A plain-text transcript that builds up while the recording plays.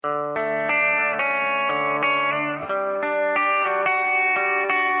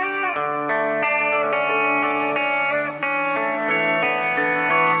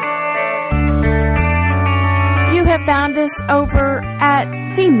found us over at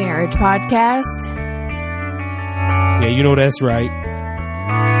the Marriage Podcast. Yeah, you know that's right.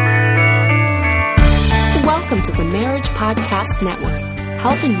 Welcome to the Marriage Podcast Network,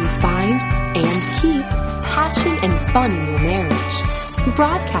 helping you find and keep passion and fun in your marriage.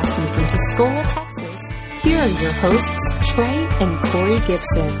 Broadcasting from Tuscola, Texas, here are your hosts, Trey and Corey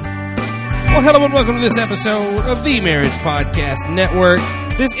Gibson. Well, hello and welcome to this episode of the Marriage Podcast Network.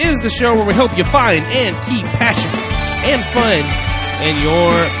 This is the show where we help you find and keep passion and fun in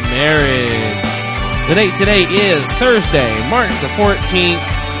your marriage. The date today is Thursday, March the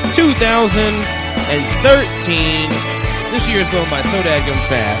 14th, 2013. This year is going by so daggum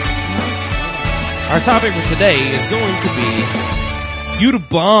fast. Our topic for today is going to be You to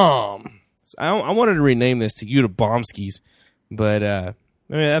Bomb. I wanted to rename this to You to Bombskis, but I'm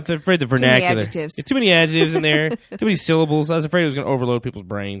afraid the vernacular. Too many adjectives in there. Too many syllables. I was afraid it was going to overload people's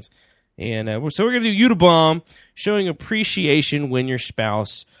brains. And so we're going to do You to Bomb, showing appreciation when your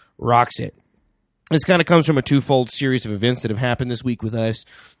spouse rocks it. This kind of comes from a twofold series of events that have happened this week with us.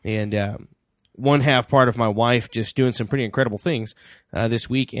 And one half part of my wife just doing some pretty incredible things this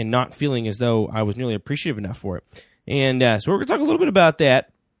week and not feeling as though I was nearly appreciative enough for it. And so we're going to talk a little bit about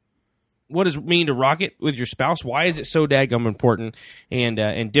that. What does it mean to rock it with your spouse? Why is it so daggum important?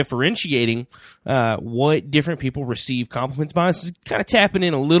 And differentiating what different people receive compliments by. This is kind of tapping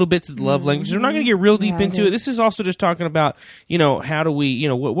in a little bit to the love languages. We're not going to get real deep into it. This is also just talking about, how do we,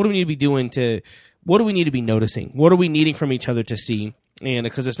 what do we need to be doing what do we need to be noticing? What are we needing from each other to see? And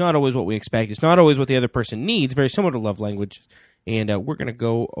because it's not always what we expect. It's not always what the other person needs. Very similar to love language. And we're going to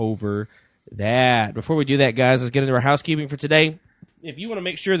go over that. Before we do that, guys, let's get into our housekeeping for today. If you want to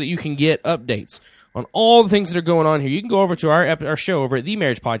make sure that you can get updates on all the things that are going on here, you can go over to our show over at The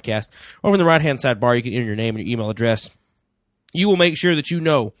Marriage Podcast. Over in the right-hand side bar, you can enter your name and your email address. You will make sure that you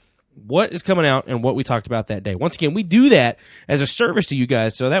know what is coming out and what we talked about that day. Once again, we do that as a service to you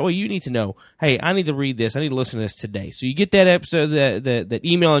guys, so that way you need to know, hey, I need to read this. I need to listen to this today. So you get that episode, that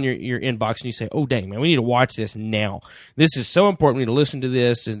email in your inbox, and you say, oh, dang, man, we need to watch this now. This is so important. We need to listen to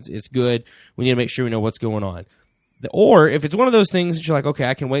this. It's good. We need to make sure we know what's going on. Or if it's one of those things that you're like, okay,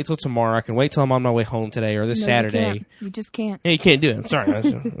 I can wait till tomorrow. I can wait till I'm on my way home today or this Saturday. You just can't. Yeah, you can't do it. I'm sorry.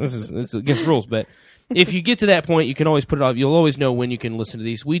 This is against the rules. But if you get to that point, you can always put it off. You'll always know when you can listen to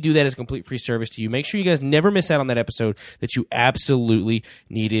these. We do that as a complete free service to you. Make sure you guys never miss out on that episode that you absolutely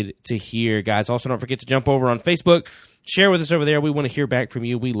needed to hear. Guys, also don't forget to jump over on Facebook. Share with us over there. We want to hear back from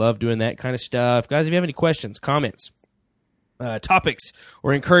you. We love doing that kind of stuff. Guys, if you have any questions, comments, topics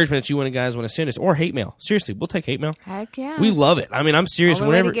or encouragement that you guys want to send us, or hate mail. Seriously, we'll take hate mail. Heck yeah. We love it. I mean, I'm serious. The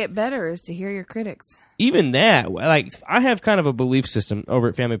way to get better is to hear your critics. Even that, like, I have kind of a belief system over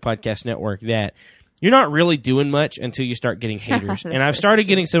at Family Podcast Network that you're not really doing much until you start getting haters. And I've started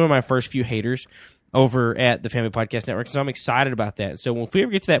getting some of my first few haters over at the Family Podcast Network, so I'm excited about that. So if we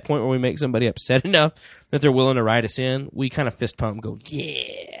ever get to that point where we make somebody upset enough that they're willing to write us in, we kind of fist pump and go,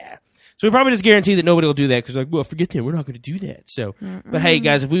 yeah. So we probably just guarantee that nobody will do that because, like, well, forget them. We're not going to do that. So, but hey,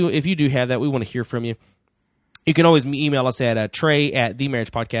 guys, if you do have that, we want to hear from you. You can always email us at Trey at The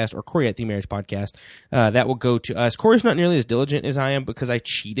Marriage Podcast or Corey at The Marriage Podcast. That will go to us. Corey's not nearly as diligent as I am because I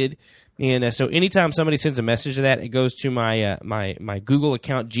cheated. And so anytime somebody sends a message to that, it goes to my my Google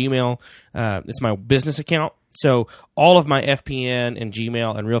account, Gmail. It's my business account. So all of my FPN and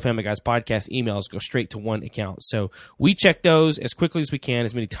Gmail and Real Family Guys podcast emails go straight to one account. So we check those as quickly as we can,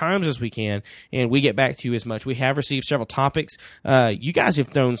 as many times as we can, and we get back to you as much. We have received several topics. You guys have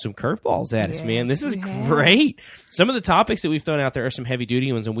thrown some curveballs at us, man. This is great. Some of the topics that we've thrown out there are some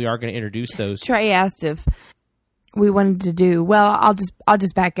heavy-duty ones, and we are going to introduce those. Trey asked if we wanted to do, well, I'll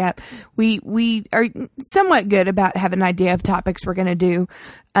just back up. We are somewhat good about having an idea of topics we're going to do,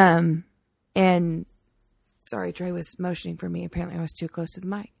 and sorry, Trey was motioning for me. Apparently, I was too close to the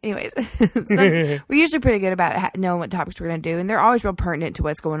mic. Anyways, we're usually pretty good about knowing what topics we're going to do, and they're always real pertinent to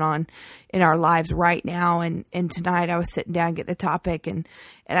what's going on in our lives right now. And tonight, I was sitting down, getting the topic, and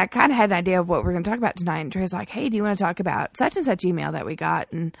I kind of had an idea of what we're going to talk about tonight. And Trey's like, "Hey, do you want to talk about such and such email that we got?"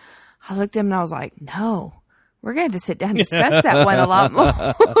 And I looked at him and I was like, "No, we're going to sit down and discuss that one a lot more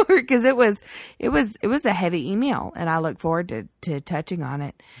because it was a heavy email, and I look forward to touching on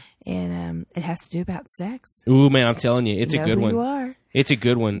it." And it has to do about sex. Ooh, man, I'm telling you, it's a good one. You are. It's a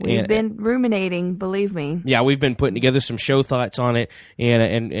good one. We've been ruminating, believe me. Yeah, we've been putting together some show thoughts on it,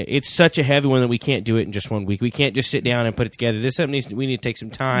 and it's such a heavy one that we can't do it in just 1 week. We can't just sit down and put it together. This is something we need to take some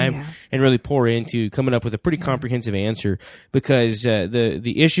time and really pour into coming up with a pretty comprehensive answer, because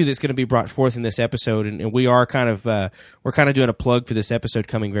the issue that's going to be brought forth in this episode, and we are kind of doing a plug for this episode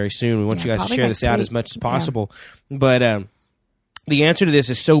coming very soon. We want you guys to share this out as much as possible, but. the answer to this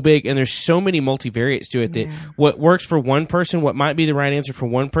is so big, and there's so many multivariates to it that what works for one person, what might be the right answer for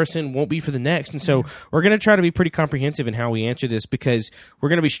one person, won't be for the next. And so we're going to try to be pretty comprehensive in how we answer this, because we're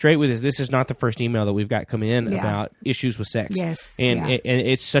going to be straight with this. This is not the first email that we've got come in about issues with sex. Yes. And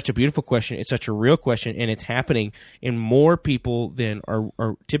it's such a beautiful question. It's such a real question, and it's happening in more people than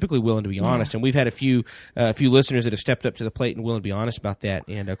are typically willing to be honest. And we've had a few listeners that have stepped up to the plate and willing to be honest about that.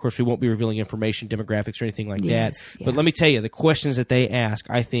 And, of course, we won't be revealing information, demographics, or anything like that. But let me tell you, the questions that they ask,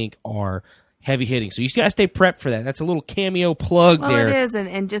 I think, are heavy hitting. So you got to stay prepped for that. That's a little cameo plug there. Well, it is.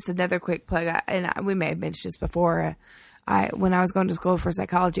 And just another quick plug, we may have mentioned this before. When I was going to school for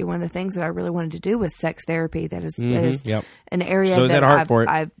psychology, one of the things that I really wanted to do was sex therapy. That is an area that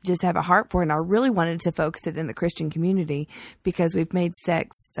I just have a heart for, and I really wanted to focus it in the Christian community, because we've made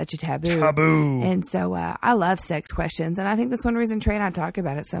sex such a taboo. And so I love sex questions, and I think that's one reason Trey and I talk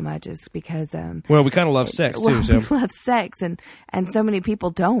about it so much, is because we kind of love sex too. So we love sex, and so many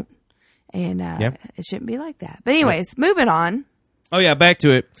people don't, and it shouldn't be like that. But anyways, moving on. Oh, yeah, back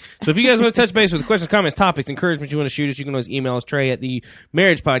to it. So if you guys want to touch base with questions, comments, topics, encouragement you want to shoot us, you can always email us, Trey at the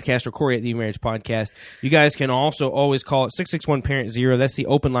Marriage Podcast or Corey at the Marriage Podcast. You guys can also always call it 661-PARENT-0. That's the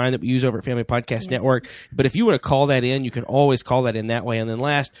open line that we use over at Family Podcast Network. But if you want to call that in, you can always call that in that way. And then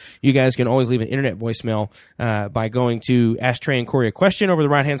last, you guys can always leave an internet voicemail by going to Ask Trey and Corey a Question over the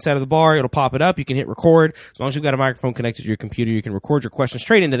right-hand side of the bar. It'll pop it up. You can hit record. As long as you've got a microphone connected to your computer, you can record your question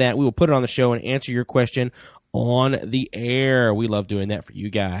straight into that. We will put it on the show and answer your question on the air. We love doing that for you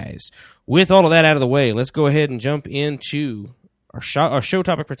guys. With all of that out of the way, let's go ahead and jump into our show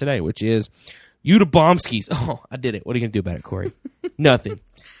topic for today, which is Udabomskis. Oh, I did it. What are you going to do about it, Corey? Nothing.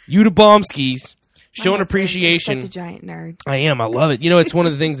 Udabomskis showing appreciation. Such a giant nerd. I am. I love it. You know, it's one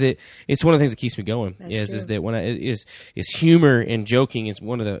of the things that keeps me going. Is that when is humor and joking is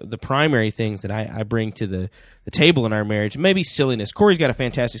one of the primary things that I bring to the table in our marriage. Maybe silliness. Corey's got a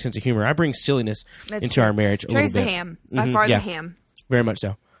fantastic sense of humor. I bring silliness into our marriage a little bit. Trey's the ham. By far the ham. Very much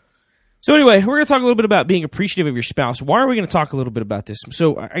so. So anyway, we're going to talk a little bit about being appreciative of your spouse. Why are we going to talk a little bit about this?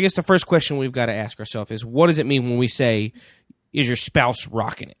 So I guess the first question we've got to ask ourselves is, what does it mean when we say, is your spouse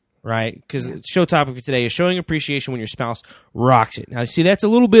rocking it? Right? Because the show topic for today is showing appreciation when your spouse rocks it. Now, see, that's a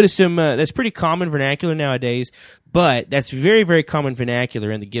little bit of that's pretty common vernacular nowadays, but that's very, very common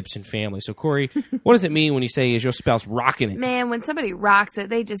vernacular in the Gibson family. So, Corey, what does it mean when you say, is your spouse rocking it? Man, when somebody rocks it,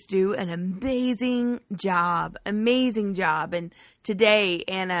 they just do an amazing job. Amazing job. And today,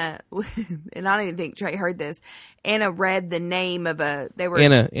 Anna, and I don't even think Trey heard this, Anna read the name of Anna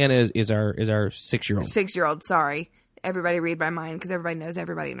is our 6-year-old. 6-year-old, sorry. Everybody read my mind, because everybody knows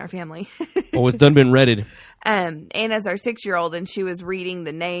everybody in our family. Oh, it's done been redded. Anna's our 6-year-old, and she was reading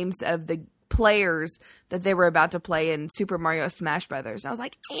the names of the players that they were about to play in Super Mario Smash Brothers. And I was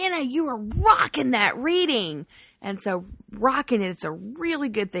like, Anna, you are rocking that reading. And so rocking it's a really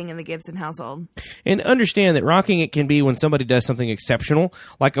good thing in the Gibson household. And understand that rocking it can be when somebody does something exceptional,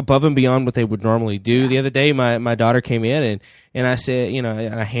 like above and beyond what they would normally do. Yeah. The other day, my daughter came in, and I said, and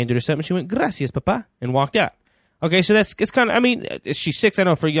I handed her something. She went, gracias, papa, and walked out. Okay, so it's kind of, I mean, she's 6. I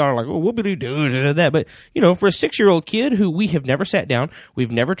know for y'all are like, well, what would you do that? But, for a 6-year-old kid who we have never sat down,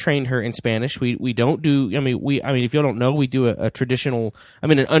 we've never trained her in Spanish. We don't do, if you don't know, we do an untraditional,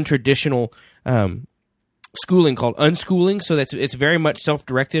 schooling called unschooling. So it's very much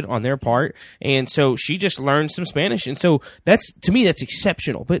self-directed on their part. And so she just learned some Spanish. And so to me, that's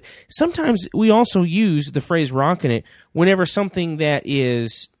exceptional. But sometimes we also use the phrase rocking it whenever something that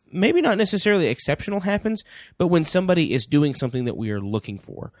is maybe not necessarily exceptional happens, but when somebody is doing something that we are looking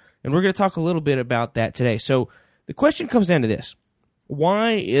for. And we're going to talk a little bit about that today. So the question comes down to this.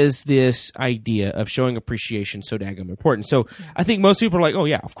 Why is this idea of showing appreciation so daggum important? So I think most people are like, oh,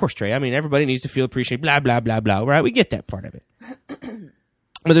 yeah, of course, Trey. I mean, everybody needs to feel appreciated, blah, blah, blah, blah, right? We get that part of it.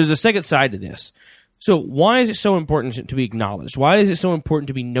 But there's a second side to this. So why is it so important to be acknowledged? Why is it so important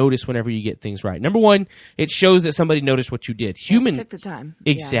to be noticed whenever you get things right? Number one, it shows that somebody noticed what you did. Took the time.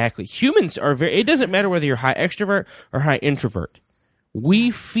 Exactly. Yeah. Humans are it doesn't matter whether you're high extrovert or high introvert.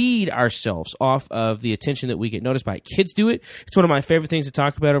 We feed ourselves off of the attention that we get noticed by. Kids do it. It's one of my favorite things to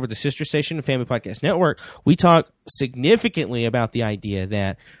talk about over the sister station, the Family Podcast Network. We talk significantly about the idea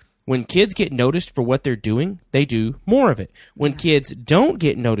that when kids get noticed for what they're doing, they do more of it. When kids don't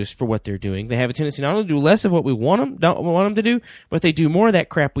get noticed for what they're doing, they have a tendency not only to do less of what we don't want them to do, but they do more of that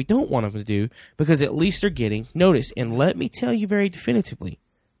crap we don't want them to do, because at least they're getting noticed. And let me tell you very definitively,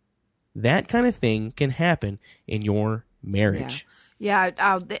 that kind of thing can happen in your marriage. Yeah,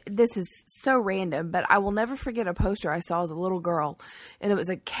 this is so random, but I will never forget a poster I saw as a little girl, and it was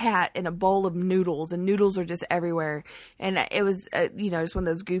a cat in a bowl of noodles, and noodles are just everywhere. And it was, just one of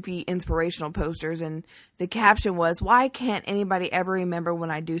those goofy inspirational posters, and the caption was, "Why can't anybody ever remember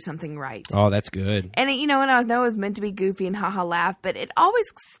when I do something right?" Oh, that's good. And, and I know it was meant to be goofy and haha laugh, but it always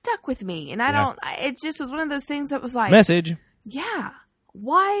stuck with me, and it just was one of those things that was like... Message. Yeah.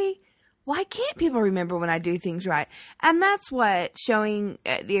 Why can't people remember when I do things right? And that's what showing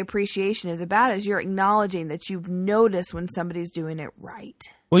the appreciation is about, is you're acknowledging that you've noticed when somebody's doing it right.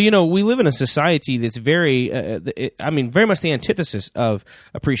 Well, we live in a society that's very much the antithesis of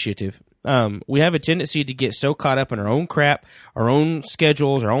appreciative. We have a tendency to get so caught up in our own crap, our own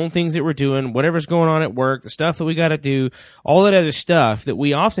schedules, our own things that we're doing, whatever's going on at work, the stuff that we got to do, all that other stuff, that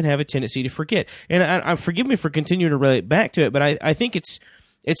we often have a tendency to forget. And I forgive me for continuing to relate back to it, but I think it's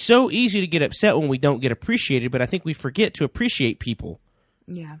so easy to get upset when we don't get appreciated, but I think we forget to appreciate people.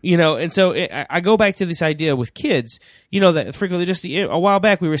 Yeah. And so I go back to this idea with kids, that frequently just a while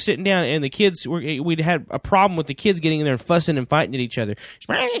back we were sitting down and the kids, we'd had a problem with the kids getting in there and fussing and fighting at each other,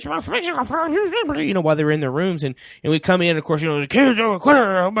 while they were in their rooms. And we'd come in, and of course, the kids, I'm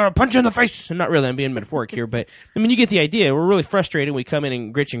going to punch you in the face. And not really, I'm being metaphoric here, but you get the idea. We're really frustrated. We come in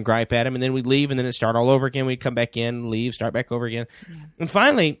and gritch and gripe at them, and then we'd leave, and then it'd start all over again. We'd come back in, leave, start back over again. Yeah. And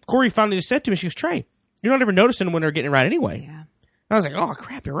finally, Corey finally just said to me, she goes, "Trey, you're not ever noticing when they're getting it right anyway." Yeah. I was like, "Oh,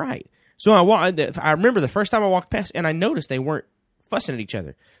 crap, you're right." So I remember the first time I walked past, and I noticed they weren't fussing at each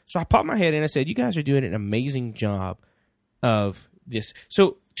other. So I popped my head in and I said, "You guys are doing an amazing job of this."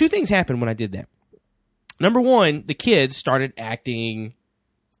 So 2 things happened when I did that. Number 1, the kids started acting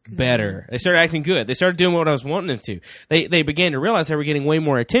better. They started acting good. They started doing what I was wanting them to. They began to realize they were getting way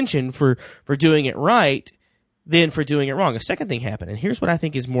more attention for doing it right than for doing it wrong. A second thing happened, and here's what I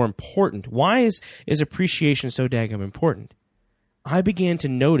think is more important. Why is appreciation so daggum important? I began to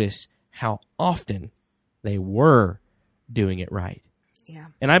notice how often they were doing it right. Yeah.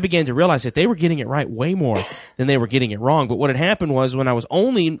 And I began to realize that they were getting it right way more than they were getting it wrong. But what had happened was, when I was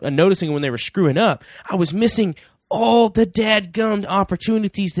only noticing when they were screwing up, I was missing all the dadgummed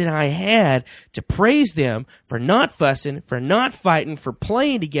opportunities that I had to praise them for not fussing, for not fighting, for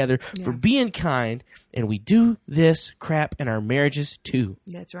playing together, for being kind. And we do this crap in our marriages too.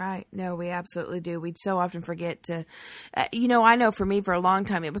 That's right. No, we absolutely do. We so often forget to, I know for me for a long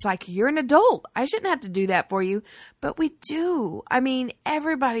time, it was like, you're an adult. I shouldn't have to do that for you. But we do. I mean,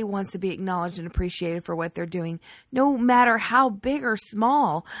 everybody wants to be acknowledged and appreciated for what they're doing, no matter how big or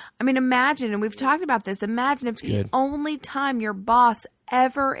small. I mean, imagine, and we've talked about this, imagine if the only time your boss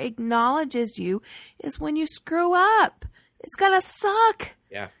ever acknowledges you is when you screw up. It's going to suck.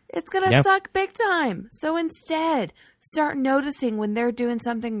 Yeah. It's going to suck big time. So instead, start noticing when they're doing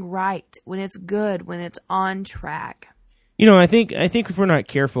something right, when it's good, when it's on track. I think if we're not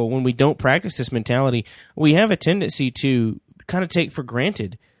careful, when we don't practice this mentality, we have a tendency to kind of take for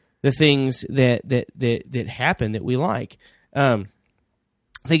granted the things that happen that we like.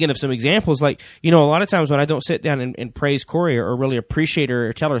 Thinking of some examples, like, a lot of times when I don't sit down and praise Corey or really appreciate her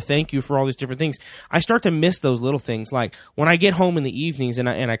or tell her thank you for all these different things, I start to miss those little things. Like when I get home in the evenings and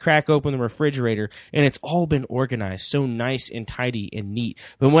I crack open the refrigerator and it's all been organized, so nice and tidy and neat.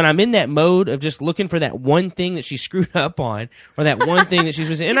 But when I'm in that mode of just looking for that one thing that she screwed up on, or that one thing that she's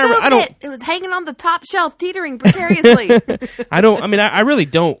missing, and I don't. It was hanging on the top shelf, teetering precariously. I really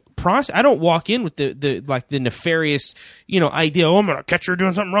don't. I don't walk in with the nefarious, idea, I'm going to catch her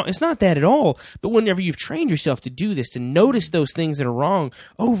doing something wrong. It's not that at all. But whenever you've trained yourself to do this, to notice those things that are wrong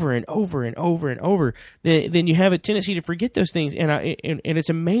over and over and over and over, then you have a tendency to forget those things. And it's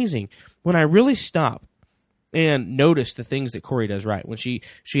amazing when I really stop and notice the things that Corey does right. When she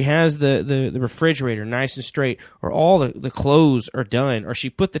has the refrigerator nice and straight, or all the clothes are done, or she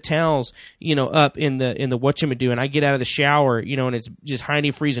put the towels, up in the whatchamado, and I get out of the shower, and it's just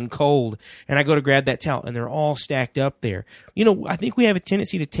hiney freezing cold, and I go to grab that towel, and they're all stacked up there. I think we have a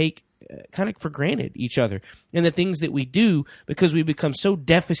tendency to take kind of for granted each other and the things that we do, because we become so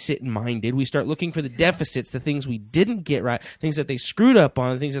deficit-minded. We start looking for the deficits, the things we didn't get right, things that they screwed up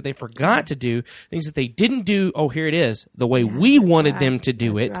on, things that they forgot to do, things that they didn't do, oh, here it is, the way we wanted them to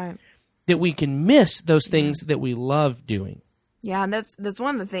do it, that we can miss those things that we love doing. Yeah, and that's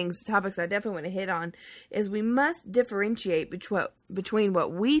one of the topics I definitely want to hit on, is we must differentiate between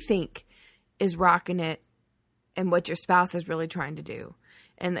what we think is rocking it and what your spouse is really trying to do.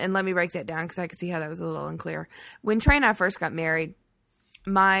 And let me break that down, because I could see how that was a little unclear. When Trey and I first got married,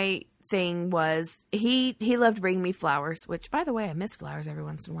 my thing was he loved bringing me flowers, which, by the way, I miss flowers every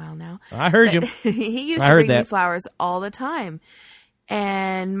once in a while now. I heard you. He used to bring me flowers all the time.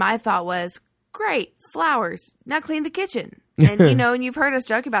 And my thought was, great, flowers, now clean the kitchen. And, and you've heard us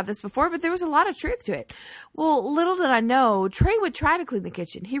joke about this before, but there was a lot of truth to it. Well, little did I know, Trey would try to clean the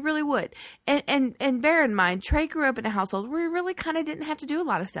kitchen. He really would. And bear in mind, Trey grew up in a household where he really kind of didn't have to do a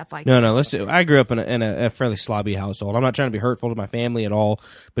lot of stuff like that. No. I grew up in a fairly slobby household. I'm not trying to be hurtful to my family at all,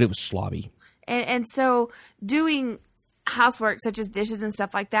 but it was slobby. And so doing housework such as dishes and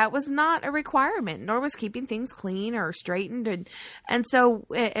stuff like that was not a requirement, nor was keeping things clean or straightened. And so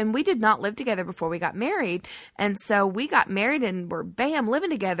we did not live together before we got married. And so we got married and we're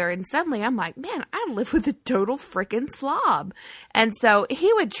living together. And suddenly I'm like, man, I live with a total freaking slob. And so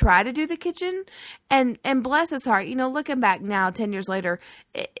he would try to do the kitchen, and bless his heart, looking back now, 10 years later,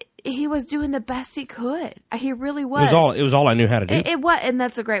 he was doing the best he could. He really was. It was all I knew how to do. It was, and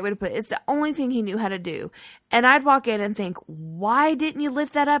that's a great way to put it. It's the only thing he knew how to do. And I'd walk in and think, why didn't you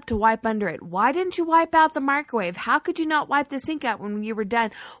lift that up to wipe under it? Why didn't you wipe out the microwave? How could you not wipe the sink out when you were done?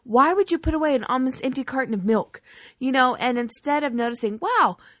 Why would you put away an almost empty carton of milk? And instead of noticing,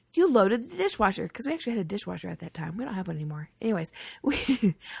 wow, you loaded the dishwasher, because we actually had a dishwasher at that time. We don't have one anymore. Anyways,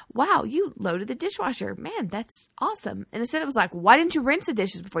 wow, you loaded the dishwasher. Man, that's awesome. And instead it was like, why didn't you rinse the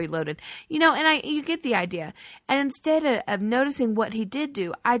dishes before you loaded? And you get the idea. And instead of noticing what he did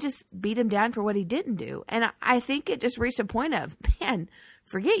do, I just beat him down for what he didn't do. And I think it just reached a point of, man,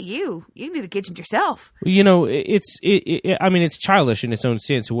 forget you. You can do the kitchen yourself. It's childish in its own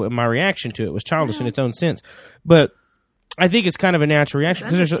sense. My reaction to it was childish in its own sense. But I think it's kind of a natural reaction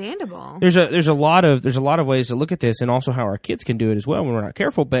because understandable. There's a lot of ways to look at this, and also how our kids can do it as well when we're not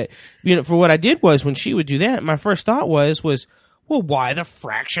careful. But for what I did was, when she would do that, my first thought was, well, why the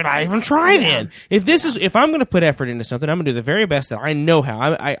frack should I even try then? If I'm going to put effort into something, I'm going to do the very best that I know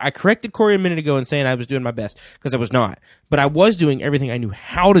how. I corrected Corey a minute ago in saying I was doing my best, because I was not, but I was doing everything I knew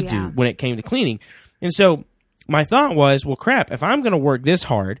how to do when it came to cleaning. And so my thought was, well, crap, if I'm going to work this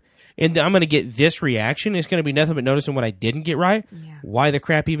hard, and I'm going to get this reaction, it's going to be nothing but noticing what I didn't get right. Yeah. Why the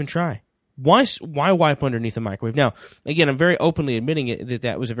crap even try? Why wipe underneath the microwave? Now, again, I'm very openly admitting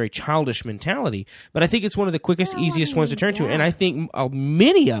that was a very childish mentality, but I think it's one of the quickest, easiest ones to turn to. And I think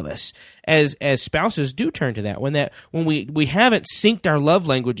many of us as spouses do turn to that. When we haven't synced our love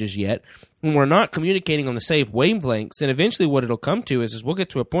languages yet, when we're not communicating on the same wavelengths, and eventually what it'll come to is we'll get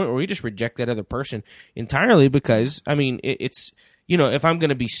to a point where we just reject that other person entirely, because, it's... if I'm going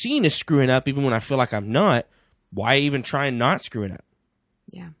to be seen as screwing up, even when I feel like I'm not, why even try and not screwing up?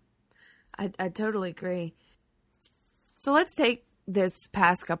 Yeah, I totally agree. So let's take this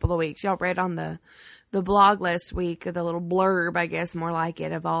past couple of weeks. Y'all read on the blog last week, or the little blurb, I guess, more like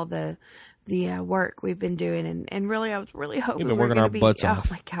it, of all the work we've been doing, and really, I was really hoping we were going to be. Butts off.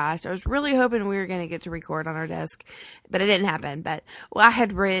 Oh my gosh, I was really hoping we were going to get to record on our desk, but it didn't happen. But I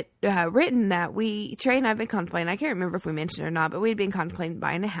had written that Trey and I have been contemplating. I can't remember if we mentioned it or not, but we'd been contemplating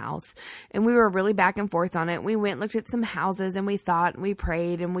buying a house, and we were really back and forth on it. We went and looked at some houses, and we thought, and we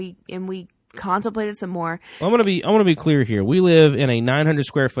prayed, and we contemplated some more. Well, I want to be clear here. We live in a 900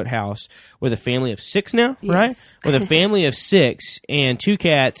 square foot house with a family of 6 now, right? Yes. With a family of 6 and 2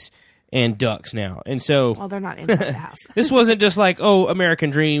 cats and ducks now. And so, well, they're not inside the house. This wasn't just like, American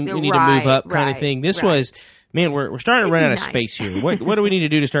dream, we need to move up kind of thing. This was, man, we're starting to run out of space here. What do we need to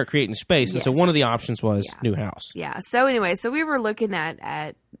do to start creating space? And so one of the options was new house. Yeah. So anyway, we were looking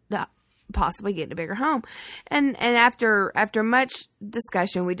at possibly getting a bigger home, and after much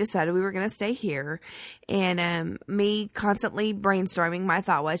discussion, we decided we were going to stay here. And me constantly brainstorming, my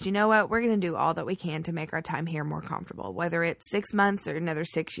thought was, you know what, we're going to do all that we can to make our time here more comfortable, whether it's 6 months or another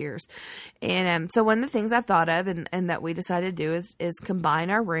 6 years. And so one of the things I thought of and that we decided to do is combine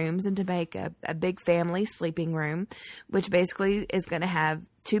our rooms and to make a big family sleeping room, which basically is going to have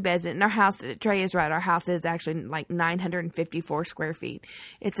 2 beds. In our house, Trey is right, our house is actually like 954 square feet.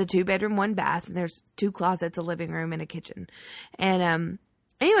 It's a 2-bedroom, 1 bath, and there's 2 closets, a living room, and a kitchen. And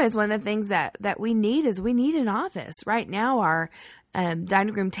anyways, one of the things that we need is we need an office. Right now, our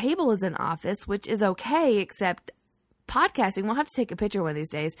dining room table is an office, which is okay, except podcasting, we'll have to take a picture one of these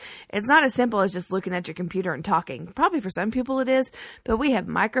days. It's not as simple as just looking at your computer and talking. Probably for some people it is, but we have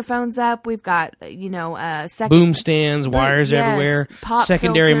microphones up. We've got, boom stands, wires everywhere,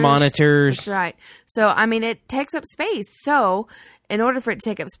 secondary filters, monitors. That's right. So, it takes up space. So, in order for it to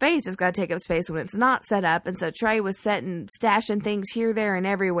take up space, it's got to take up space when it's not set up. And so Trey was stashing things here, there, and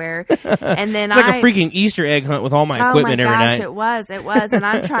everywhere. And then it's like a freaking Easter egg hunt with all my equipment every night. It was. And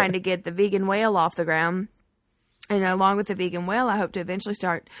I'm trying to get the vegan whale off the ground. And along with the vegan whale, I hope to eventually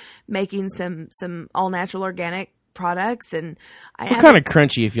start making some all natural organic products, and we're kind of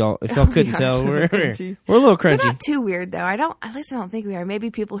crunchy. If y'all couldn't tell, we're a little crunchy. We're not too weird though. At least I don't think we are. Maybe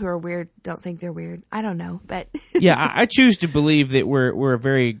people who are weird don't think they're weird. I don't know, but yeah, I choose to believe that we're a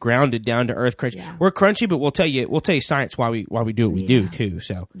very grounded, down to earth crunchy. Yeah. We're crunchy, but we'll tell you science why we do what we do too.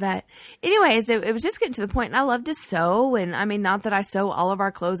 So, but anyways, it was just getting to the point, and I love to sew, and I mean, not that I sew all of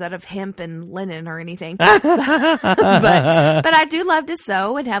our clothes out of hemp and linen or anything, but I do love to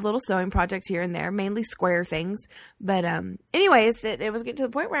sew and have little sewing projects here and there, mainly square things. But anyways, it was getting to the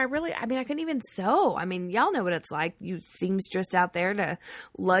point where I couldn't even sew. I mean, y'all know what it's like. You seamstress out there to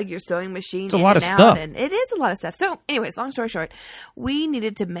lug your sewing machine. It's a lot of stuff. And it is a lot of stuff. So anyways, long story short, we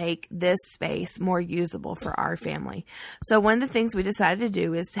needed to make this space more usable for our family. So one of the things we decided to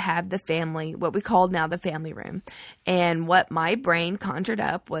do is to have the family, what we called now the family room. And what my brain conjured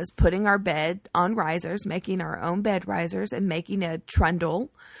up was putting our bed on risers, making our own bed risers, and making a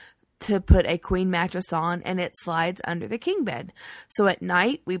trundle to put a queen mattress on, and it slides under the king bed. So at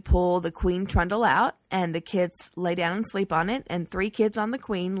night, we pull the queen trundle out, and the kids lay down and sleep on it, and 3 kids on the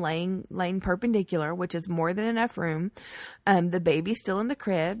queen laying perpendicular, which is more than enough room. The baby's still in the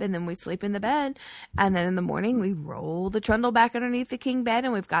crib, and then we sleep in the bed, and then in the morning, we roll the trundle back underneath the king bed,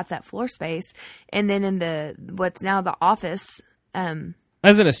 and we've got that floor space. And then in what's now the office.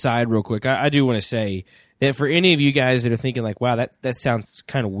 As an aside, real quick, I do want to say that for any of you guys that are thinking like, wow, that sounds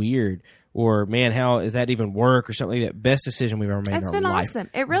kind of weird, or man, how does that even work, or something like that, best decision we've ever made in our life. It's been awesome.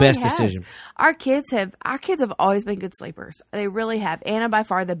 It really best has. Decision. Our kids have always been good sleepers. They really have. Anna by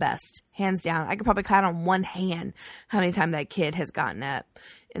far the best, hands down. I could probably count on one hand how many times that kid has gotten up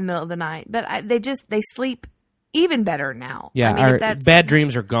in the middle of the night. But they sleep even better now. Yeah, our bad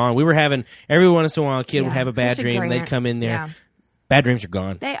dreams are gone. We were having, every once in a while, a kid would have a bad dream, Grant, and they'd come in there. Yeah. Bad dreams are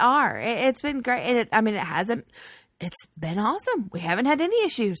gone. They are. It's been great. And it's been awesome. We haven't had any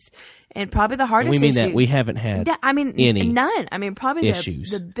issues. And probably the hardest issue. We mean that we haven't had any none. I mean, probably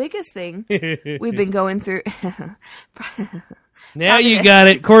issues. The biggest thing we've been going through. Now you got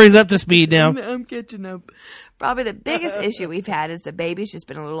it. Corey's up to speed now. I'm catching up. Probably the biggest issue we've had is the baby's just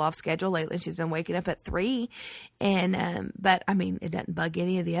been a little off schedule lately. She's been waking up at 3, and but I mean, it doesn't bug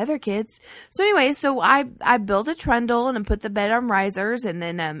any of the other kids. So anyway, so I built a trundle and I put the bed on risers, and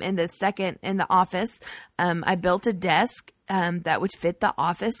then in the office, I built a desk that would fit the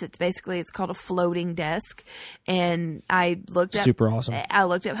office. It's called a floating desk, and I looked up super awesome. I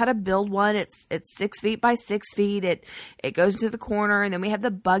looked up how to build one. It's 6 feet by 6 feet. It goes into the corner, and then we have the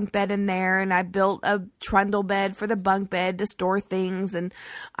bunk bed in there, and I built a trundle bed for the bunk bed to store things, and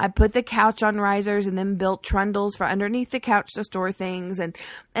I put the couch on risers, and then built trundles for underneath the couch to store things, and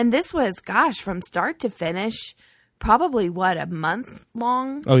this was, gosh, from start to finish, probably a month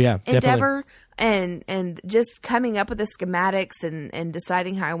long endeavor. And just coming up with the schematics and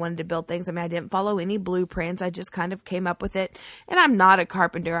deciding how I wanted to build things. I mean, I didn't follow any blueprints. I just kind of came up with it. And I'm not a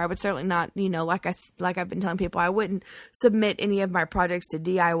carpenter. I would certainly not, like I've been telling people, I wouldn't submit any of my projects to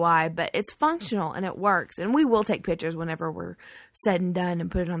DIY, but it's functional and it works. And we will take pictures whenever we're said and done and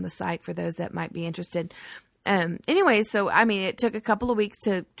put it on the site for those that might be interested. Anyway, so I mean, it took a couple of weeks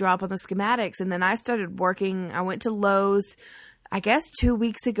to draw up on the schematics, and then I started working. I went to Lowe's, I guess 2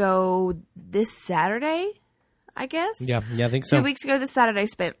 weeks ago this Saturday, I guess. Yeah, I think so. 2 weeks ago this Saturday,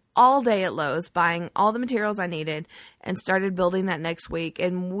 spent all day at Lowe's buying all the materials I needed and started building that next week.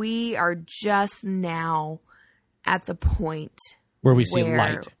 And we are just now at the point where we see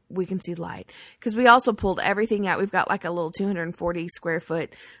light. We can see light. Because we also pulled everything out. We've got like a little 240 square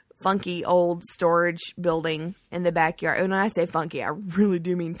foot funky old storage building in the backyard. And when I say funky, I really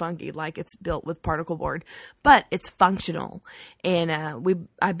do mean funky, like it's built with particle board, but it's functional. And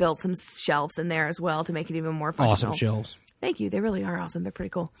I built some shelves in there as well to make it even more functional. Awesome shelves. Thank you. They really are awesome. They're pretty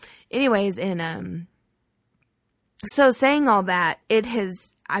cool. Anyways, and so saying all that,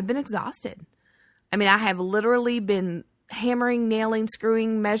 I've been exhausted. I mean, I have literally been hammering, nailing,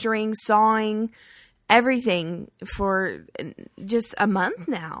 screwing, measuring, sawing, everything for just a month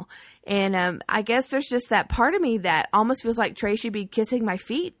now. And I guess there's just that part of me that almost feels like Trey should be kissing my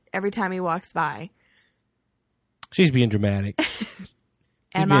feet every time he walks by. She's being dramatic.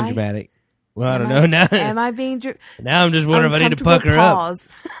 Am being I? Dramatic. Well, I don't know now. Am I being now I'm just wondering if I need to pucker up.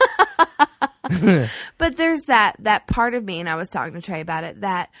 But there's that part of me, and I was talking to Trey about it,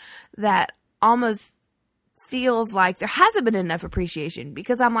 that almost feels like there hasn't been enough appreciation,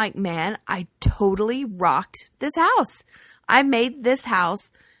 because I'm like, man, I totally rocked this house. I made this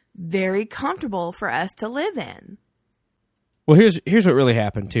house very comfortable for us to live in. Well, here's what really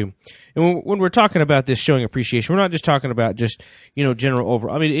happened too. And when we're talking about this showing appreciation, we're not just talking about just, general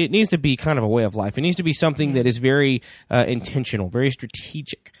overall. I mean, it needs to be kind of a way of life. It needs to be something that is very intentional, very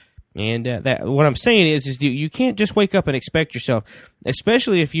strategic. And that what I'm saying is you can't just wake up and expect yourself,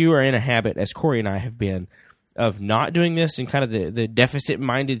 especially if you are in a habit, as Corey and I have been, of not doing this and kind of the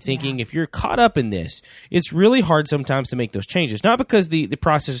deficit-minded thinking. If you're caught up in this, it's really hard sometimes to make those changes. Not because the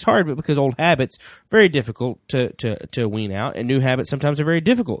process is hard, but because old habits are very difficult to wean out, and new habits sometimes are very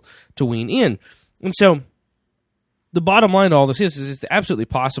difficult to wean in. And so the bottom line to all this is it's absolutely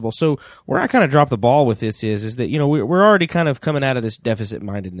possible. So where I kind of drop the ball with this is that, we're already kind of coming out of this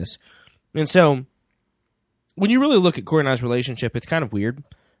deficit-mindedness. And so when you really look at Corey and I's relationship, it's kind of weird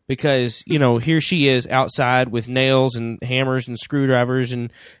because, here she is outside with nails and hammers and screwdrivers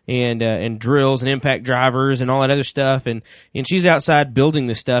and drills and impact drivers and all that other stuff. And she's outside building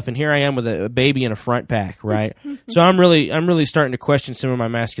this stuff. And here I am with a baby in a front pack, right? So I'm really starting to question some of my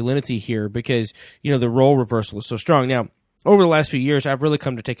masculinity here because, the role reversal is so strong. Now, over the last few years, I've really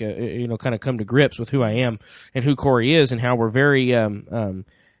come to take come to grips with who I am and who Corey is and how we're very,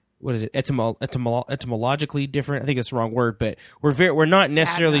 what is it? Etymologically different. I think that's the wrong word, but we're not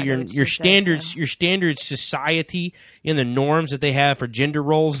necessarily your standard society in the norms that they have for gender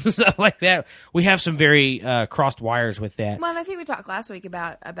roles and stuff like that. We have some very crossed wires with that. Well, and I think we talked last week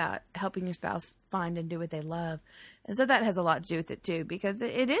about helping your spouse find and do what they love, and so that has a lot to do with it too, because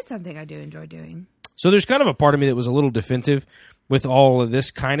it is something I do enjoy doing. So there's kind of a part of me that was a little defensive with all of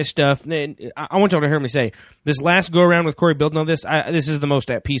this kind of stuff. And I want y'all to hear me say, this last go-around with Corey building all this, this is the most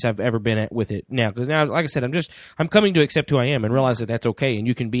at peace I've ever been at with it now. Because now, like I said, I'm coming to accept who I am and realize that that's okay. And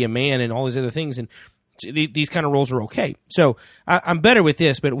you can be a man and all these other things. And these kind of roles are okay. So I'm better with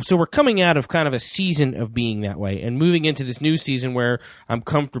this. But so we're coming out of kind of a season of being that way and moving into this new season where I'm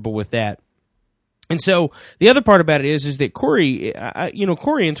comfortable with that. And so the other part about it is that Corey,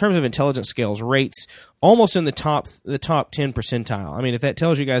 Corey in terms of intelligence scales rates almost in the top 10 percentile. I mean, if that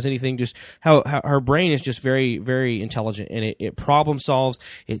tells you guys anything, just how her brain is just very, very intelligent, and it problem solves,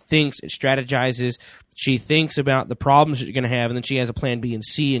 it thinks, it strategizes. She thinks about the problems that you're going to have, and then she has a plan B and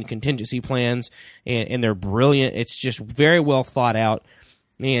C and contingency plans, and they're brilliant. It's just very well thought out,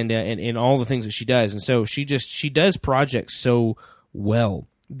 and all the things that she does. And so she does projects so well.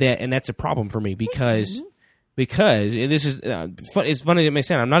 And that's a problem for me because this is it's funny it may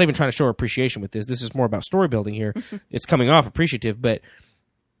sound. I'm not even trying to show appreciation with this. This is more about story building here. It's coming off appreciative, but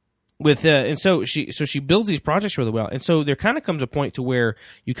with and so she builds these projects really well, and so there kind of comes a point to where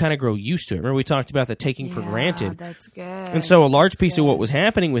you kind of grow used to it. Remember we talked about the taking for granted. That's good. And so a large piece of what was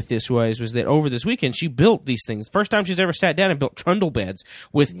happening with this was that over this weekend she built these things. First time she's ever sat down and built trundle beds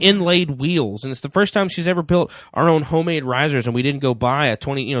with inlaid wheels, and it's the first time she's ever built our own homemade risers. And we didn't go buy a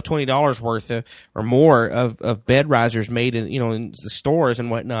 $20 worth or more of bed risers made in the stores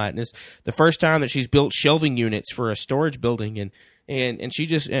and whatnot. And it's the first time that she's built shelving units for a storage building and she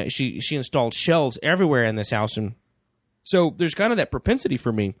just she installed shelves everywhere in this house, and so there's kind of that propensity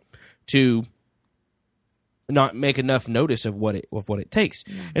for me to not make enough notice of what it takes.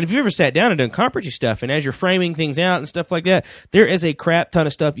 Yeah. And if you've ever sat down and done carpentry stuff, and as you're framing things out and stuff like that, there is a crap ton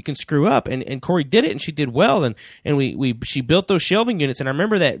of stuff you can screw up. And Corey did it, and she did well. And she built those shelving units, and I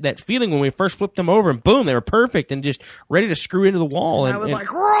remember that feeling when we first flipped them over, and boom, they were perfect and just ready to screw into the wall. And I was like,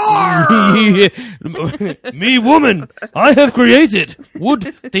 roar! Me, woman, I have created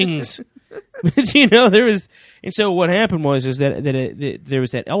wood things. There was, and so what happened was that there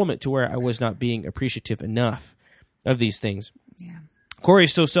was that element to where I was not being appreciative enough of these things. Yeah, Corey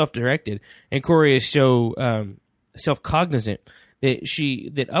is so self-directed, and Corey is so self-cognizant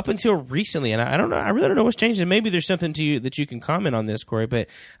that up until recently, and I don't know, I really don't know what's changed. And maybe there's something to you that you can comment on this, Corey. But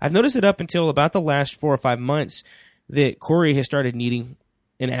I've noticed that up until about the last 4 or 5 months, that Corey has started needing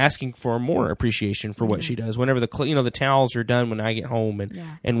and asking for more appreciation for what she does. Whenever the towels are done when I get home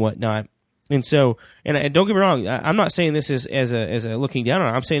and whatnot. And so, and don't get me wrong, I'm not saying this as a looking down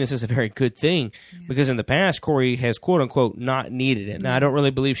on it. I'm saying this is a very good thing because in the past, Corey has quote unquote not needed it. Now, I don't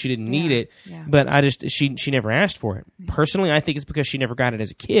really believe she didn't need it, but she never asked for it. Personally, I think it's because she never got it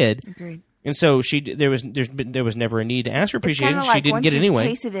as a kid. Agreed. And so there was never a need to ask for appreciation. Like she didn't get it anyway.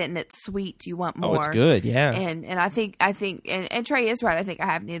 Once you've tasted it and it's sweet, you want more. Oh, it's good, yeah. And I think and Trey is right. I think I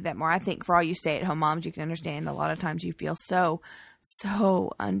have needed that more. I think for all you stay-at-home moms, you can understand a lot of times you feel so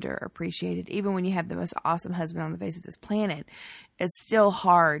underappreciated. Even when you have the most awesome husband on the face of this planet, it's still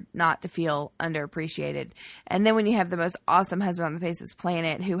hard not to feel underappreciated. And then when you have the most awesome husband on the face of this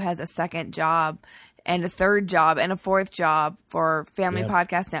planet who has a second job and a third job and a fourth job for Family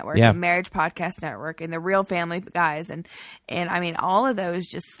Podcast Network and Marriage Podcast Network and the Real Family Guys. And I mean, all of those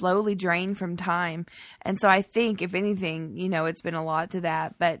just slowly drain from time. And so I think, if anything, it's been a lot to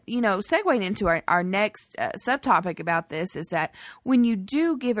that. But, segueing into our next subtopic about this is that when you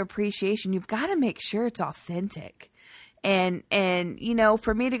do give appreciation, you've got to make sure it's authentic. And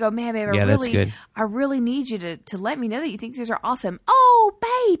for me to go, man, babe, that's good. I really need you to let me know that you think these are awesome. Oh,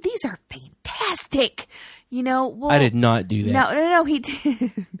 babe, these are fantastic. Well, I did not do that. No, he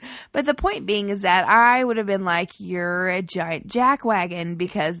did. But the point being is that I would have been like, you're a giant jackwagon,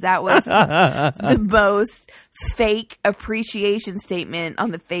 because that was the most fake appreciation statement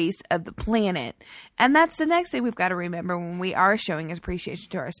on the face of the planet. And that's the next thing we've got to remember when we are showing appreciation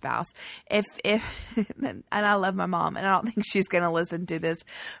to our spouse. If and I love my mom, and I don't think she's going to listen to this,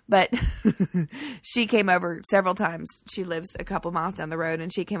 but she came over several times. She lives a couple miles down the road,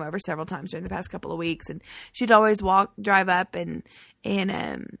 and she came over several times during the past couple of weeks, and she'd always drive up and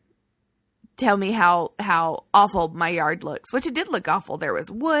tell me how awful my yard looks, which it did look awful. There was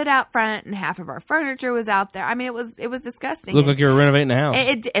wood out front, and half of our furniture was out there. I mean, it was disgusting. Looked like you were renovating a house.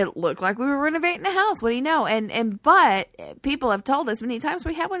 It looked like we were renovating a house. What do you know? But people have told us many times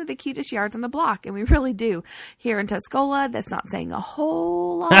we have one of the cutest yards on the block, and we really do. Here in Tuscola, that's not saying a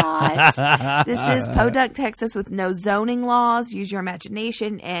whole lot. This is Podunk, Texas, with no zoning laws. Use your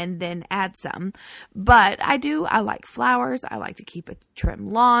imagination and then add some. But I like flowers. I like to keep a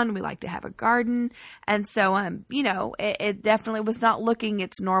trim lawn. We like to have a garden. And so, it definitely was not looking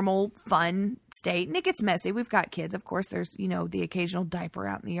its normal fun state. And it gets messy. We've got kids. Of course, there's, the occasional diaper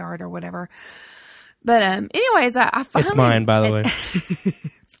out in the yard or whatever. But anyways, I finally... It's mine, by the way.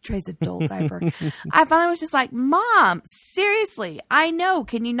 Trey's adult diaper. I finally was just like, Mom, seriously, I know.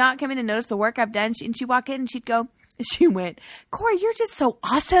 Can you not come in and notice the work I've done? And she'd walk in and she went, Corey, you're just so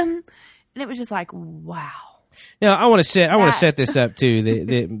awesome. And it was just like, wow. Now, I want to set this up too.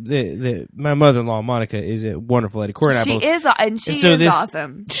 The my mother-in-law Monica is a wonderful lady. Corey and I both, she is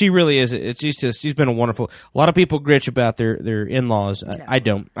awesome. She really is. She's been a wonderful. A lot of people gritch about their in-laws. No. I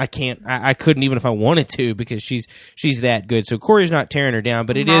don't. I can't. I couldn't even if I wanted to, because she's that good. So Corey's not tearing her down,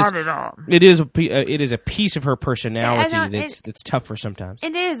 but it is a piece of her personality that's tough for sometimes.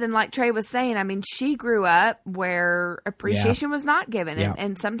 It is, and like Trey was saying, I mean, she grew up where appreciation was not given,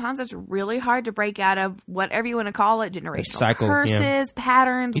 and sometimes it's really hard to break out of whatever you want to call it, generational curses,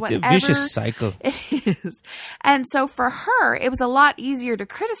 patterns, it's whatever. A vicious cycle. It is. And so for her, it was a lot easier to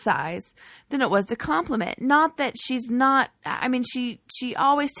criticize than it was to compliment. Not that she's not, I mean, she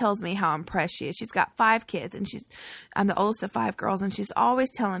always tells me how impressed she is. She's got 5 kids, and I'm the oldest of 5 girls, and she's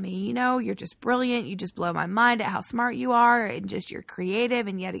always telling me, you're just brilliant. You just blow my mind at how smart you are, and just you're creative,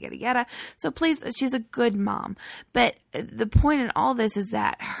 and yada, yada, yada. So please, she's a good mom. But the point in all this is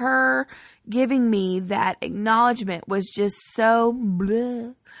that her giving me that acknowledgement was just so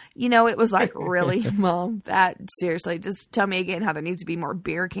blah. It was like, really, Mom? That seriously, just tell me again how there needs to be more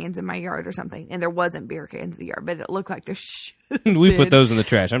beer cans in my yard or something. And there wasn't beer cans in the yard, but it looked like there should. We put those in the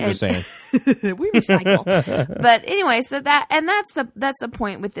trash. I'm just saying. We recycle. But anyway, so that's the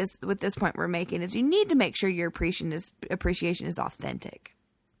point with this point we're making, is you need to make sure your appreciation is authentic.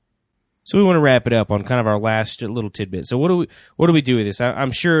 So we want to wrap it up on kind of our last little tidbit. So what do we do with this? I'm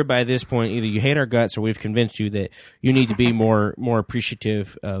sure by this point, either you hate our guts or we've convinced you that you need to be more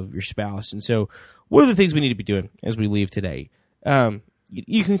appreciative of your spouse. And so what are the things we need to be doing as we leave today?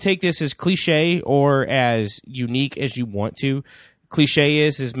 You can take this as cliche or as unique as you want to. Cliche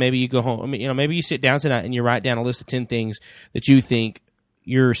is maybe you go home. I mean, maybe you sit down tonight and you write down a list of 10 things that you think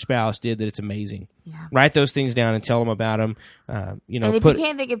your spouse did that it's amazing. Yeah. Write those things down and tell them about them. And if you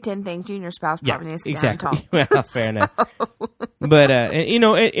can't think of 10 things, you and your spouse probably need to sit down and talk. Well, fair enough. But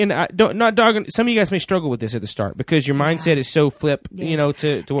not dogging. Some of you guys may struggle with this at the start because your mindset is so flip,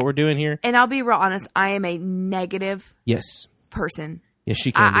 to what we're doing here. And I'll be real honest. I am a negative person. Yes,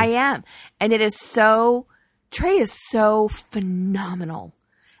 she can. I am, and it is so. Trey is so phenomenal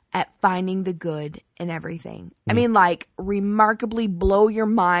at finding the good in everything. I mean, like, remarkably blow your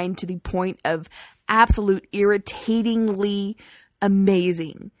mind to the point of absolute irritatingly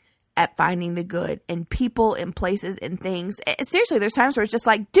amazing at finding the good in people, in places, in things. Seriously, there's times where it's just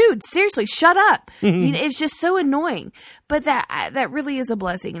like, dude, seriously, shut up. It's just so annoying. But that really is a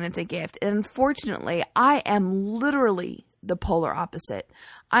blessing, and it's a gift. And unfortunately, I am literally the polar opposite.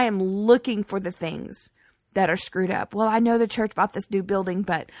 I am looking for the things that are screwed up. Well, I know the church bought this new building,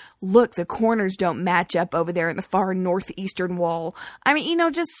 but look, the corners don't match up over there in the far northeastern wall. I mean,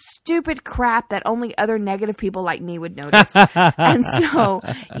 just stupid crap that only other negative people like me would notice. And so,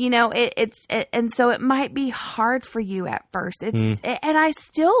 and so it might be hard for you at first. And I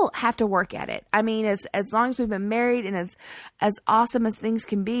still have to work at it. I mean, as long as we've been married and as awesome as things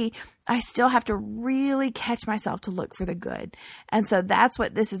can be, I still have to really catch myself to look for the good. And so that's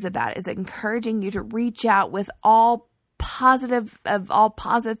what this is about, is encouraging you to reach out with all positive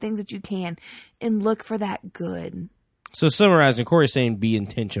things that you can and look for that good. So summarizing, Corey's saying be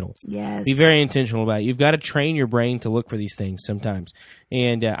intentional. Yes. Be very intentional about it. You've got to train your brain to look for these things sometimes.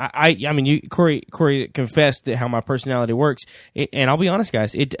 And I mean, Corey confessed that how my personality works. And I'll be honest,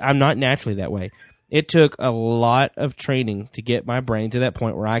 guys, I'm not naturally that way. It took a lot of training to get my brain to that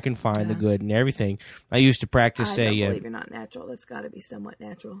point where I can find the good in everything. I used to practice I don't believe you're not natural. That's got to be somewhat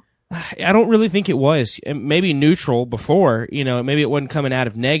natural. I don't really think it was. Maybe neutral before, maybe it wasn't coming out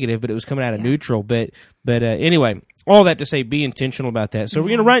of negative, but it was coming out of neutral. But anyway, all that to say, be intentional about that. So we're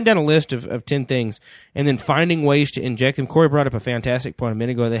going to write down a list of 10 things and then finding ways to inject them. Corey brought up a fantastic point a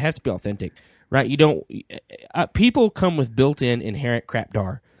minute ago. They have to be authentic, right? You don't, people come with built-in inherent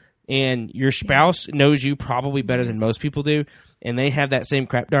crapdar. And your spouse knows you probably better than most people do, and they have that same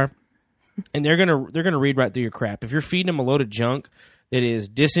crapdar, and they're gonna read right through your crap. If you're feeding them a load of junk that is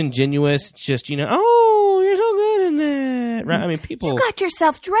disingenuous, it's just oh, you're so good in that, right? I mean, people. You got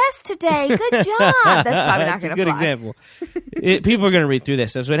yourself dressed today. Good job. That's probably not That's going a to good fly. example. People are going to read through that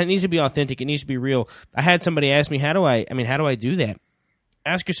stuff, so it needs to be authentic. It needs to be real. I had somebody ask me, how do I do that?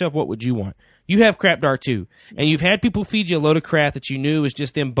 Ask yourself, what would you want? You have crapdar too, and you've had people feed you a load of crap that you knew was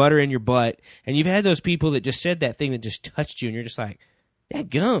just them butter in your butt, and you've had those people that just said that thing that just touched you, and you're just like, that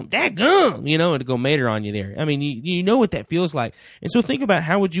gum, and to go mater on you there. I mean, you know what that feels like, and so think about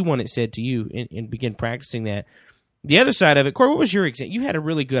how would you want it said to you, and begin practicing that. The other side of it, Corey, what was your example? You had a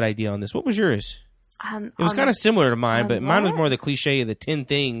really good idea on this. What was yours? It was kind of similar to mine, but mine was more the cliche of the 10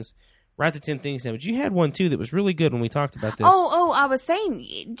 things. Write the 10 things down. But you had one, too, that was really good when we talked about this. I was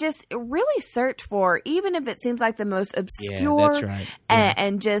saying, just really search for, even if it seems like the most obscure that's right. Yeah.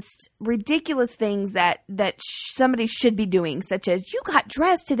 and just ridiculous things that somebody should be doing, such as, you got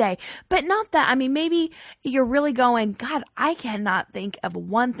dressed today. But not that, I mean, maybe you're really going, God, I cannot think of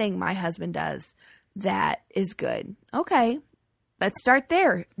one thing my husband does that is good. Okay, let's start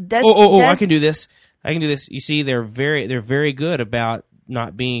there. I can do this. You see, they're very good about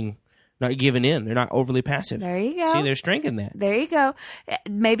not giving in. They're not overly passive. There you go. See, there's strength in that. There you go.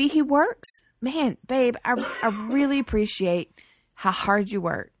 Maybe he works. Man, babe, I really appreciate how hard you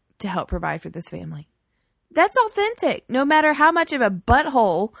work to help provide for this family. That's authentic. No matter how much of a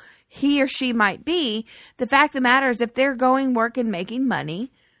butthole he or she might be, the fact of the matter is if they're going work and making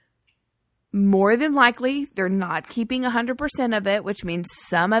money, more than likely they're not keeping 100% of it, which means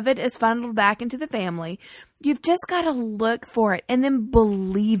some of it is funneled back into the family. You've just got to look for it and then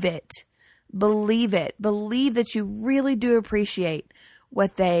believe it. Believe it. Believe that you really do appreciate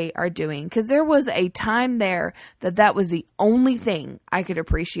what they are doing. Because there was a time there that was the only thing I could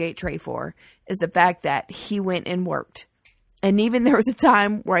appreciate Trey for, is the fact that he went and worked. And even there was a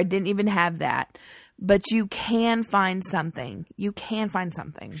time where I didn't even have that. But you can find something. You can find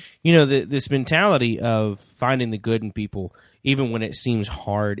something. This mentality of finding the good in people, even when it seems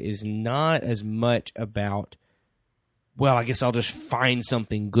hard, is not as much about, well, I guess I'll just find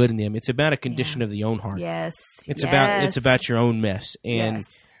something good in them. It's about a condition of the own heart. Yes. It's about your own mess. And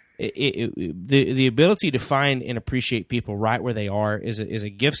yes. The ability to find and appreciate people right where they are is a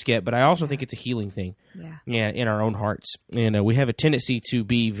gift set, but I also think it's a healing thing. Yeah, in our own hearts. And we have a tendency to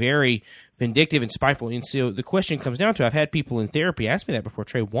be very vindictive and spiteful. And so the question comes down to, I've had people in therapy ask me that before,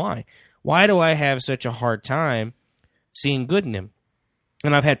 Trey, why? Why do I have such a hard time seeing good in them?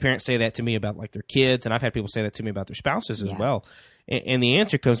 And I've had parents say that to me about like their kids, and I've had people say that to me about their spouses as well. And the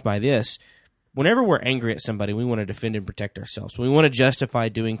answer comes by this. Whenever we're angry at somebody, we want to defend and protect ourselves. We want to justify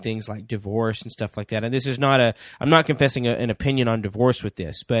doing things like divorce and stuff like that. And this is not I'm not confessing an opinion on divorce with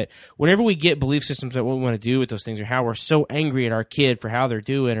this, but whenever we get belief systems that what we want to do with those things, or how we're so angry at our kid for how they're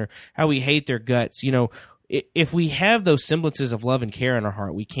doing, or how we hate their guts, if we have those semblances of love and care in our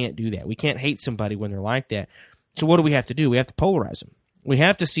heart, we can't do that. We can't hate somebody when they're like that. So what do we have to do? We have to polarize them. We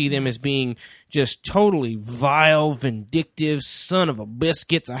have to see them as being just totally vile, vindictive, son of a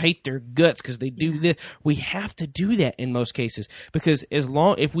biscuits. I hate their guts because they do this. We have to do that in most cases, because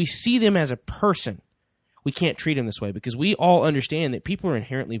if we see them as a person, we can't treat them this way, because we all understand that people are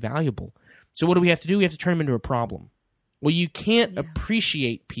inherently valuable. So what do we have to do? We have to turn them into a problem. Well, you can't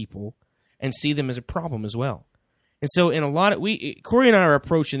appreciate people and see them as a problem as well. And so in a lot of Corey and I are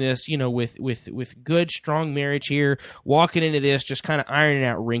approaching this, with good, strong marriage here, walking into this, just kind of ironing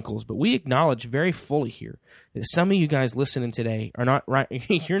out wrinkles. But we acknowledge very fully here that some of you guys listening today are not right.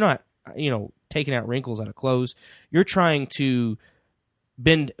 You're not, taking out wrinkles out of clothes. You're trying to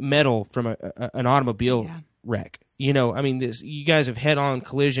bend metal from an automobile wreck. You guys have head-on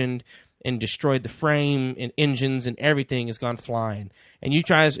collisioned and destroyed the frame and engines, and everything has gone flying. And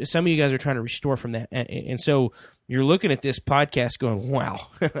some of you guys are trying to restore from that. And so you're looking at this podcast going, wow,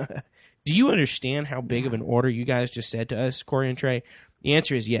 do you understand how big of an order you guys just said to us, Corey and Trey? The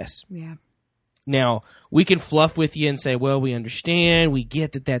answer is yes. Yeah. Now, we can fluff with you and say, well, we understand, we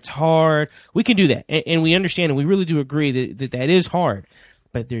get that that's hard. We can do that, and we understand, and we really do agree that is hard.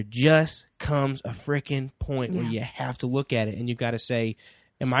 But there just comes a freaking point where you have to look at it, and you've got to say,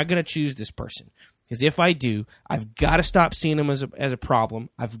 am I going to choose this person? Because if I do, I've got to stop seeing them as a problem.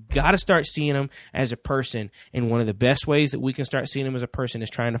 I've got to start seeing them as a person, and one of the best ways that we can start seeing them as a person is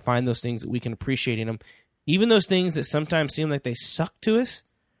trying to find those things that we can appreciate in them. Even those things that sometimes seem like they suck to us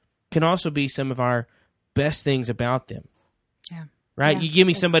can also be some of our best things about them. Yeah. Right? Yeah, you give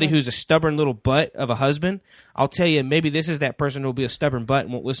me somebody good. who's a stubborn little butt of a husband, I'll tell you, maybe this is that person who will be a stubborn butt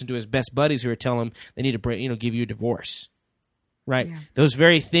and won't listen to his best buddies who are telling him they need to give you a divorce. Right? Yeah. Those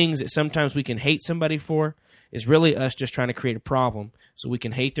very things that sometimes we can hate somebody for is really us just trying to create a problem so we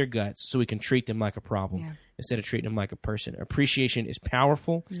can hate their guts, so we can treat them like a problem instead of treating them like a person. Appreciation is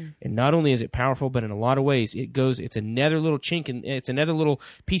powerful, and not only is it powerful, but in a lot of ways it's another little chink, and it's another little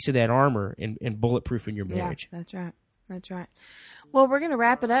piece of that armor and bulletproof in your marriage. Yeah, that's right. That's right. Well, we're going to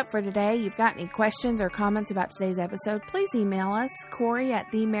wrap it up for today. You've got any questions or comments about today's episode, please email us, Corey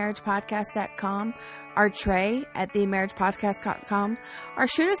at themarriagepodcast.com, or Trey at themarriagepodcast.com, or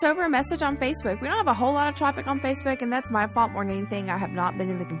shoot us over a message on Facebook. We don't have a whole lot of traffic on Facebook, and that's my fault more than anything. I have not been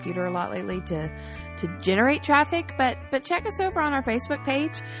in the computer a lot lately to generate traffic, but check us over on our Facebook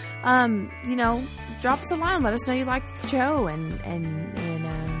page. Drop us a line. Let us know you like the show,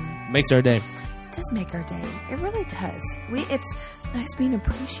 and makes our day. It does make our day. It really does. It's nice being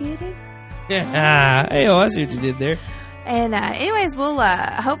appreciated. Hey, I see what you did there. And anyways, we'll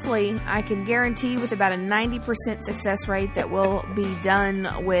hopefully, I can guarantee with about a 90% success rate that we'll be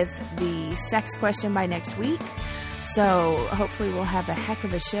done with the sex question by next week. So hopefully we'll have a heck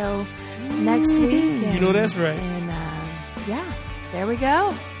of a show next week. And, that's right. And there we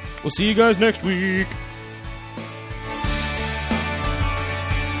go. We'll see you guys next week.